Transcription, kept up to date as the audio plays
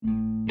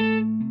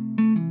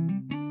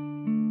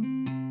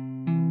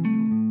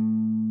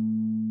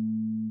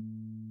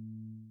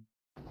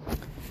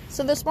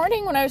So this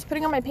morning when I was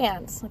putting on my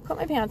pants, I put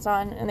my pants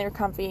on and they were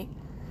comfy.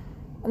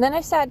 And then I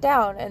sat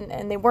down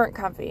and they weren't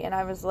comfy. And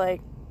I was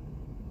like,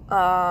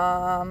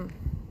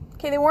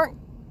 okay,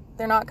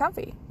 they're not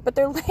comfy. But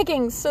they're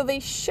leggings, so they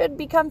should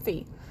be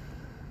comfy.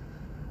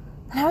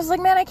 And I was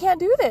like, man, I can't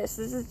do this.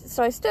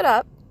 So I stood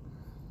up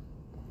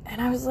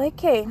and I was like,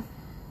 okay,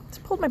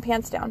 just pulled my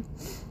pants down.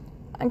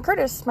 And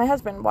Curtis, my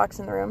husband, walks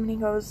in the room and he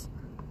goes,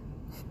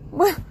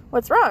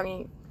 what's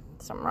wrong?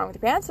 Something wrong with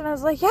your pants? And I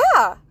was like,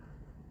 yeah.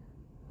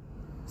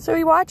 So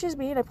he watches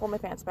me and I pull my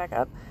pants back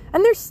up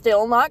and they're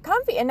still not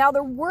comfy. And now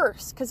they're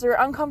worse because they're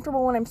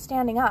uncomfortable when I'm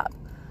standing up.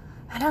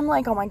 And I'm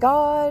like, oh my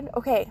God.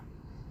 Okay.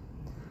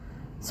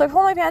 So I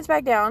pull my pants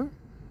back down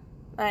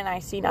and I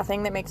see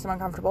nothing that makes them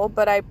uncomfortable,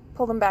 but I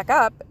pull them back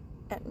up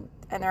and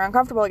they're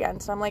uncomfortable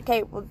again. So I'm like,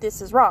 hey, well,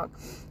 this is wrong.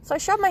 So I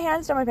shove my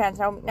hands down my pants.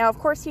 Now of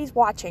course he's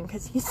watching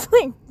because he's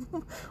like,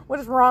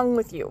 what is wrong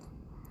with you?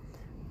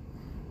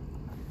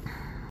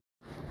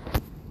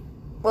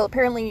 Well,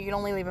 apparently you can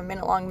only leave a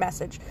minute-long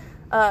message.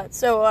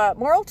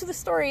 Moral to the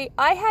story,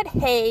 I had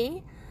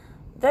hay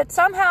that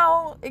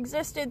somehow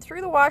existed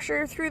through the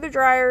washer, through the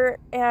dryer,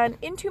 and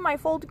into my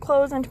folded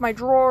clothes, into my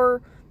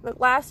drawer,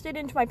 that lasted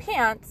into my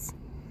pants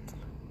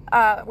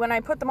when I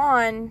put them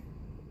on,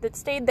 that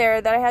stayed there,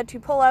 that I had to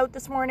pull out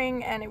this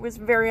morning, and it was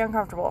very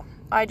uncomfortable.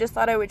 I just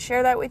thought I would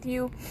share that with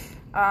you.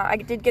 I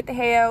did get the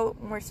hay out,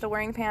 and we're still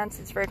wearing the pants.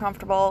 It's very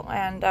comfortable,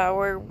 and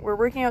we're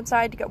working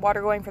outside to get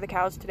water going for the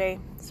cows today.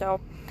 So,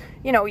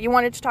 you know, you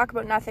wanted to talk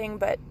about nothing,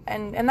 but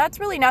and that's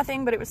really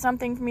nothing, but it was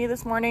something for me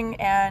this morning,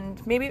 and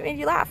maybe it made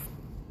you laugh.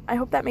 I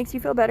hope that makes you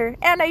feel better.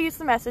 And I used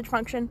the message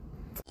function.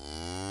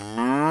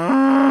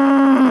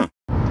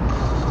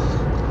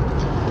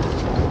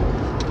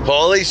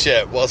 Holy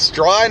shit. Well,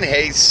 straw and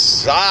hay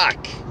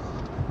suck.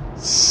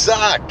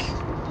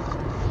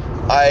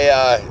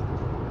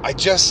 I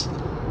just,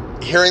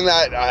 hearing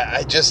that,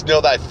 I just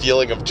know that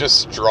feeling of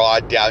just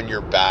straw down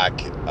your back,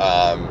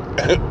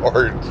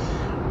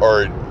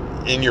 or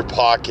in your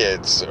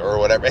pockets or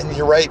whatever. And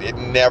you're right, it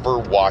never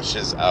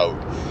washes out.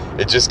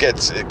 It just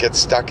gets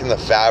stuck in the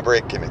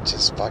fabric and it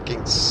just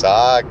fucking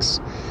sucks.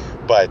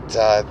 But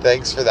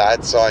thanks for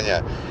that,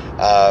 Sonia.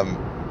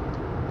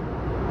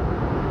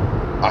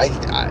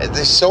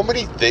 There's so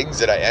many things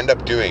that I end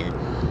up doing,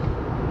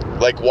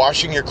 like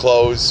washing your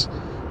clothes,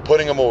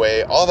 putting them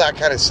away, all that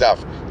kind of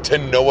stuff, to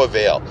no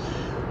avail.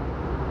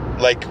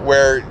 Like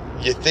where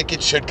you think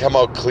it should come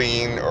out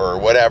clean or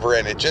whatever,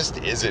 and it just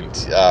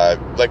isn't.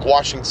 Like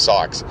washing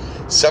socks.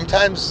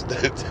 Sometimes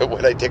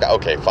when I take,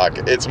 okay, fuck,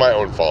 it's my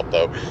own fault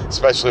though,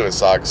 especially with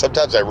socks.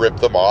 Sometimes I rip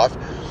them off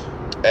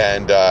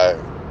and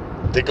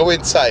they go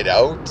inside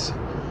out.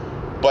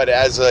 But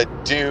as a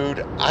dude,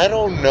 I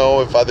don't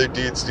know if other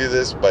dudes do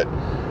this, but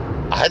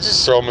I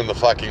just throw them in the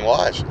fucking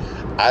wash.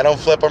 I don't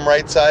flip them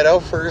right side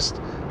out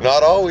first.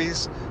 Not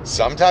always.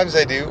 Sometimes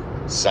I do.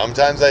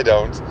 Sometimes I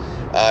don't.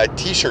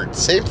 T-shirt,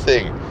 same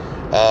thing.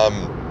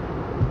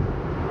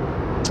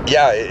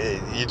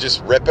 You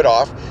just rip it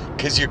off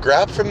because you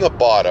grab from the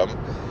bottom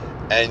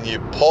and you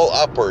pull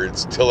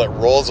upwards till it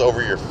rolls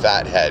over your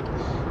fat head.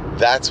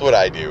 That's what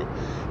I do.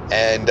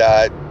 And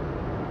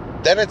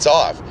then it's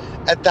off.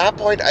 At that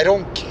point, I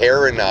don't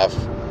care enough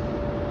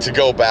to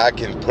go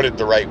back and put it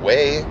the right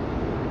way.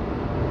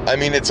 I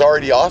mean, it's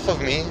already off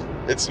of me.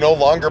 It's no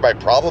longer my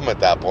problem at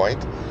that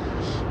point.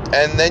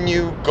 And then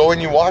you go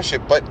and you wash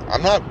it, but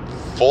I'm not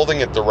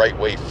folding it the right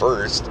way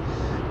first.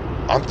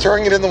 I'm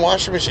throwing it in the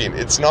washing machine.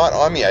 It's not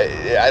on me.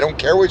 I don't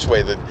care which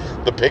way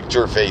the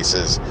picture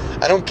faces.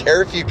 I don't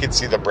care if you can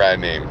see the brand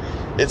name.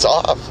 It's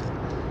off.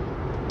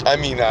 I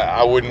mean,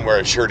 I wouldn't wear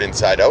a shirt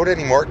inside out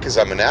anymore because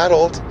I'm an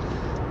adult.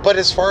 But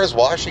as far as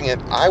washing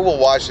it, I will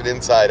wash it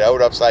inside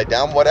out, upside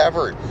down,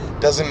 whatever.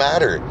 Doesn't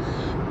matter.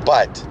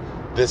 But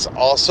this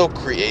also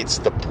creates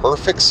the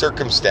perfect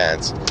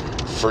circumstance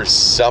for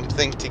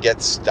something to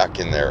get stuck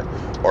in there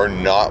or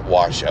not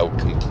wash out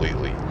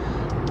completely.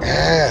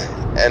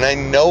 And I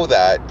know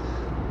that,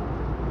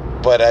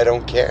 but I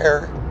don't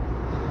care.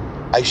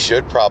 I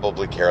should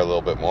probably care a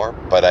little bit more,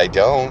 but I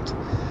don't.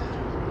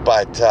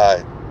 But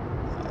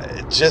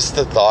just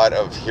the thought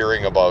of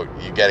hearing about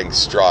you getting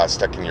straw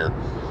stuck in your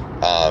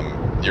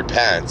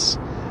pants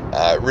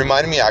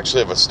reminded me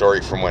actually of a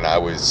story from when I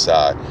was,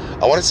 I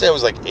want to say I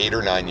was like 8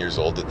 or 9 years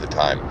old at the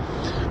time.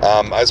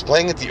 I was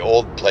playing at the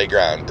old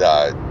playground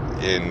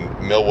in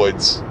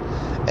Millwoods,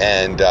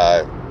 and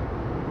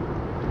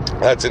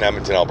that's in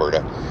Edmonton,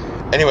 Alberta.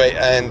 Anyway,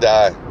 and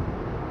I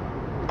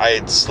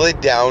had slid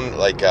down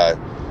like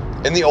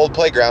in the old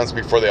playgrounds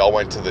before they all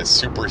went to the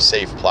super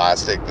safe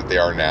plastic that they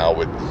are now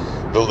with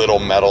the little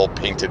metal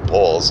painted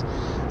poles.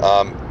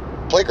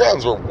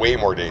 Playgrounds were way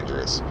more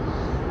dangerous.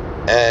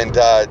 And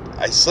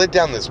I slid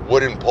down this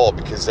wooden pole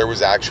because there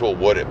was actual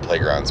wood at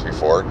playgrounds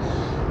before.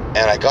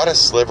 And I got a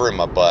sliver in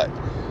my butt.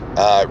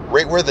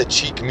 Right where the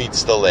cheek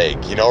meets the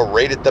leg, you know,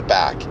 right at the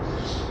back.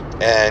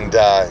 And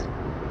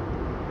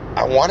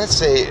I want to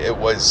say it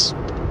was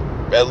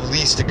at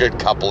least a good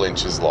couple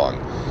inches long.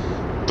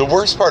 The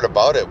worst part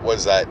about it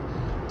was that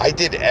I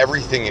did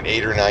everything an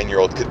 8 or 9 year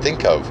old could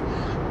think of.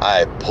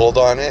 I pulled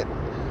on it.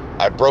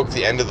 I broke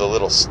the end of the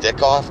little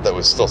stick off that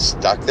was still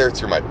stuck there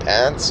through my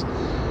pants.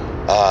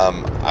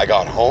 I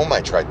got home,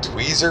 I tried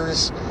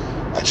tweezers,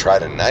 I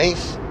tried a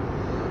knife,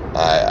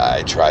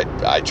 I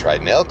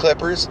tried nail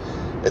clippers.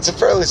 It's a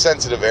fairly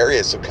sensitive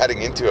area, so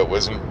cutting into it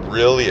wasn't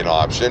really an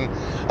option.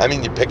 I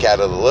mean, you pick at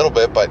it a little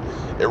bit, but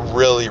it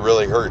really,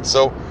 really hurt.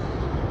 So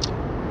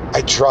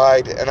I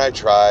tried, and I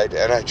tried,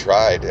 and I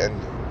tried,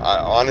 and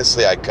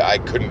honestly, I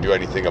couldn't do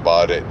anything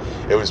about it.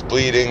 It was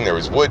bleeding, there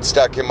was wood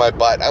stuck in my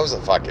butt. I was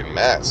a fucking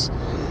mess.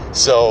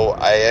 So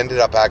I ended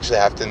up actually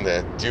having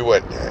to do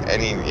what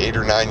any 8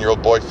 or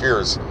 9-year-old boy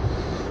fears: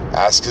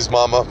 ask his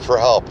mama for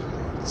help.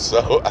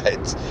 So I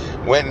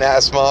went and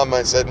asked Mom.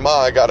 I said, "Ma,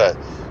 I got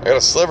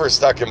a sliver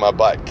stuck in my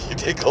butt. Can you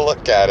take a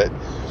look at it?"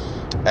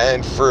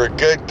 And for a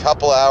good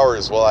couple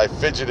hours while I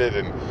fidgeted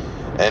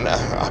and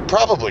I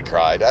probably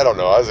cried. I don't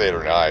know. I was 8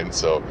 or 9,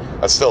 so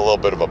I was still a little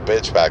bit of a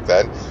bitch back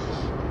then.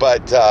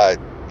 But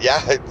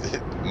yeah,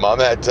 Mom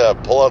had to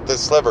pull out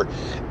this sliver.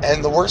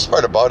 And the worst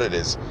part about it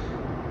is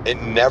it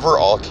never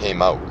all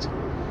came out.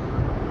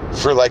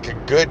 For like a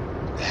good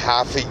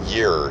half a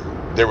year,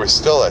 there was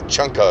still a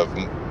chunk of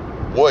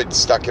wood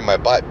stuck in my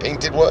butt,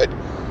 painted wood.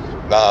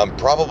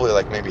 Probably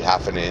like maybe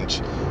half an inch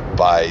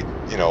by,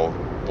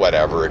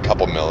 whatever, a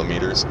couple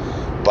millimeters.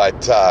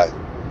 But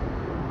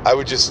I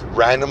would just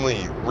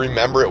randomly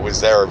remember it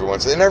was there every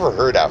once. It never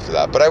hurt after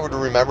that, but I would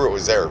remember it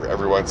was there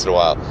every once in a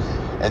while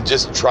and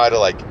just try to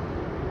like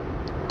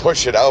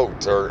push it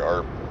out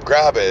or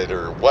grab it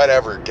or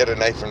whatever, get a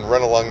knife and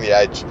run along the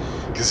edge,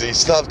 because you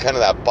still have kind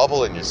of that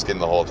bubble in your skin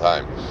the whole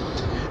time.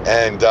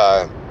 And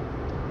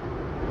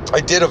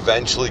I did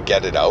eventually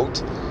get it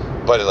out,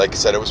 but like I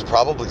said, it was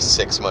probably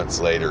 6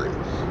 months later.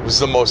 It was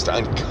the most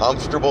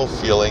uncomfortable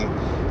feeling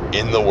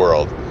in the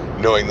world,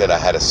 knowing that I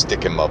had a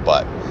stick in my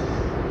butt.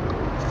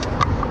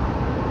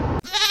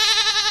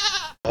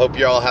 I hope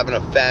you're all having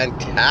a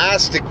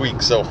fantastic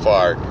week so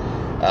far.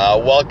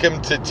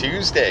 Welcome to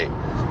Tuesday.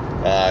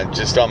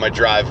 Just on my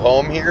drive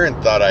home here,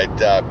 and thought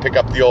I'd pick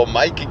up the old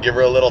mic and give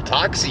her a little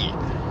talksy.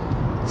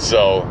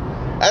 So,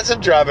 as I'm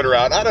driving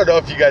around, I don't know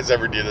if you guys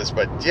ever do this,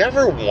 but do you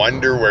ever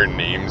wonder where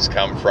names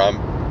come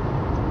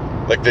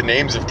from? Like the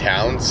names of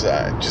towns.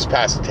 Just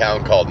past a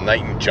town called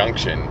Knighton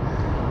Junction,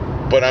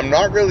 but I'm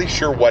not really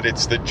sure what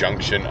it's the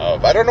junction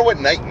of. I don't know what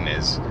Knighton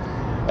is.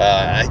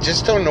 I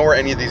just don't know where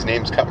any of these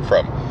names come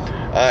from.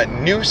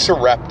 New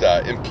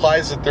Sarepta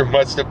implies that there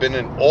must have been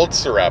an old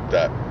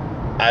Sarepta.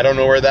 I don't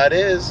know where that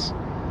is.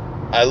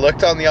 I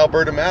looked on the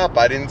Alberta map.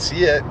 I didn't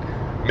see it.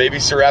 Maybe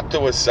Sarepta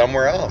was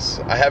somewhere else.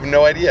 I have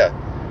no idea.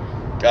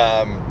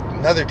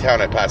 Another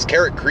town I passed,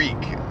 Carrot Creek.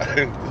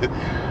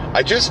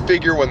 I just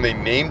figure when they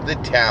named the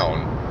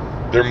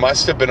town, there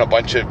must have been a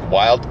bunch of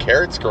wild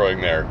carrots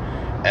growing there,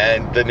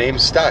 and the name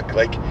stuck.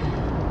 Like,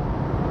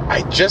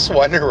 I just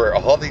wonder where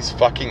all these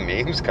fucking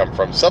names come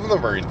from. Some of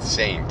them are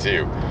insane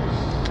too.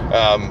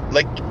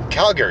 Like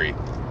Calgary.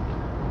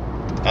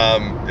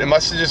 It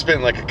must have just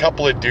been like a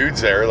couple of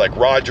dudes there, like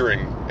Roger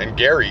and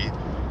Gary.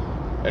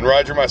 And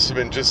Roger must have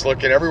been just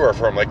looking everywhere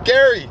for him, like,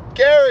 Gary!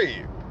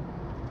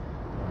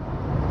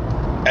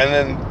 And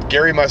then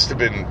Gary must have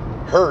been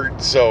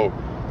hurt, so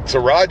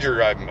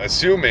Roger, I'm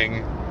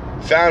assuming,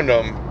 found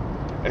him.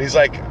 And he's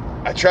like,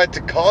 "I tried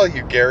to call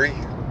you, Gary."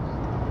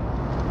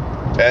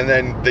 And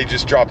then they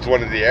just dropped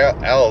one of the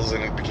L's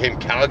and it became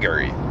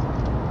Calgary.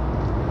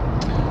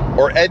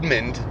 Or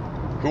Edmund,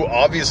 who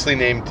obviously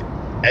named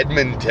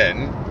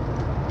Edmonton,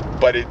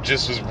 but it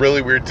just was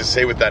really weird to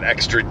say with that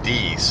extra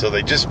D, so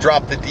they just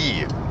dropped the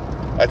D.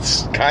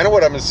 That's kind of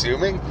what I'm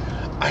assuming.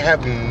 I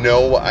have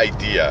no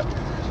idea.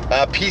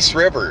 Peace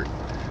River.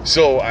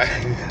 So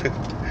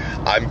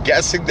I'm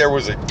guessing there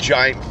was a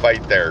giant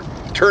fight there.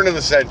 Turn of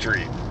the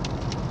century.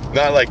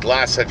 Not like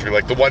last century,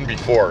 like the one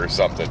before or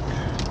something.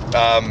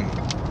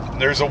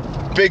 There's a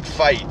big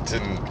fight,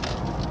 and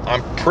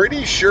I'm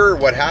pretty sure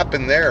what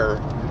happened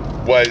there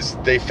was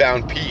they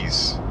found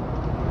peace.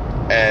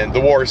 And the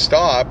war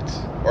stopped,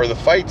 or the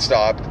fight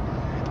stopped.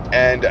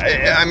 And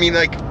I mean,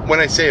 like, when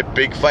I say a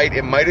big fight,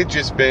 it might have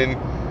just been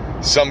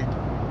some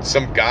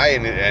guy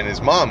and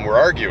his mom were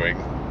arguing.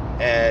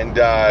 And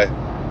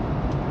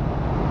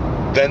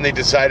then they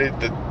decided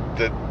that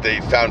they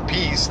found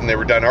peace and they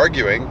were done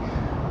arguing.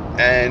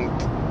 And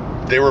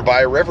they were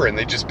by a river and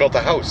they just built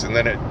a house. And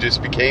then it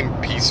just became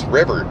Peace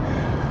River.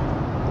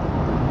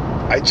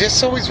 I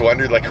just always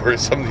wondered, like, where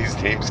some of these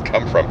names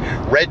come from.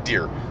 Red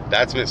Deer,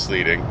 that's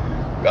misleading.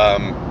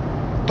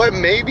 But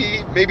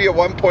maybe at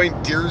one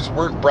point deers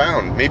weren't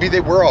brown. Maybe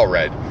they were all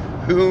red.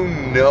 Who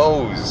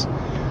knows?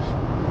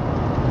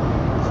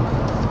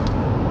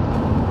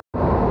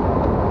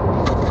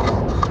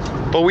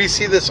 But we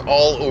see this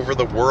all over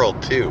the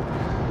world too.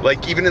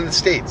 Like even in the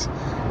States.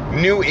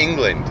 New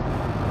England.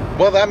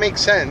 Well, that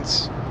makes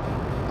sense.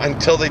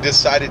 Until they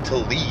decided to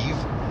leave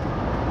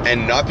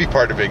and not be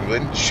part of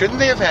England. Shouldn't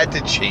they have had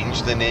to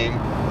change the name?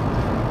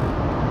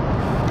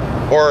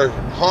 Or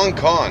Hong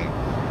Kong.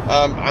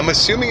 I'm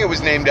assuming it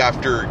was named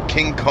after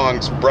King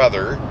Kong's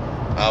brother.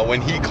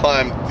 When he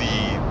climbed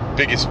the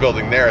biggest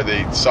building there,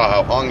 they saw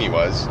how hung he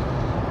was.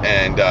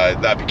 and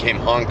that became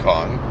Hong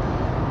Kong.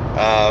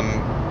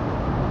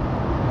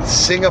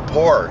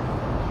 Singapore.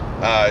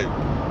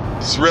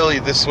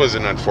 This was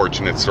an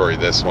unfortunate story,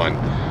 this one.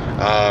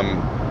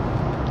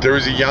 There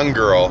was a young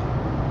girl,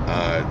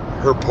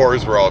 her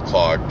pores were all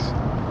clogged,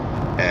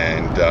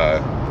 and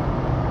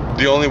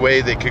the only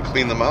way they could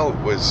clean them out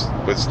was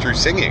through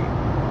singing.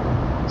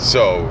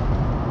 So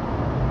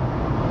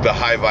the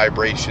high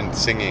vibration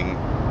singing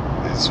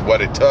is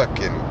what it took,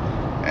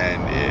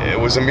 and it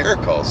was a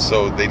miracle.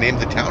 So they named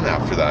the town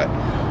after that.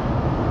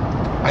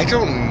 I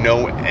don't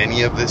know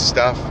any of this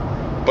stuff,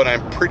 but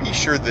I'm pretty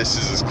sure this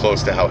is as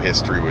close to how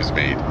history was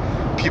made.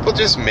 People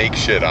just make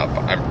shit up,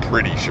 I'm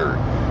pretty sure.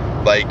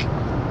 Like,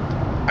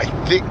 I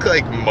think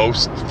like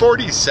most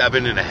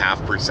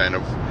 47.5%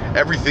 of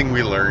everything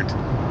we learned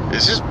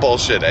is just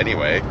bullshit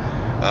anyway.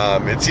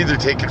 It's either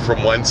taken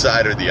from one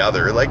side or the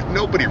other. Like,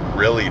 nobody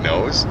really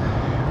knows.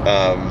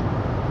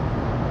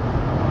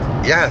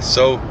 Yeah,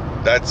 so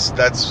that's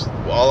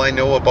all I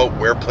know about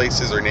where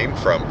places are named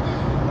from.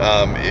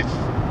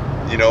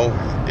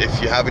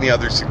 If you have any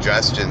other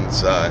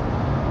suggestions,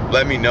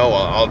 let me know.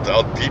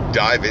 I'll deep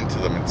dive into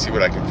them and see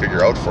what I can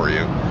figure out for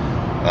you.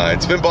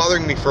 It's been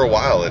bothering me for a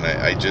while, and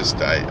I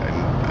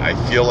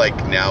feel like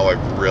now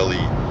I've really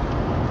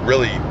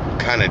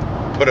kind of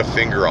put a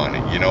finger on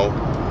it, you know?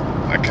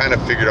 I kind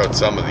of figured out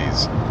some of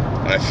these,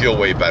 and I feel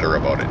way better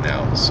about it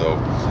now. So,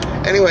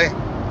 anyway,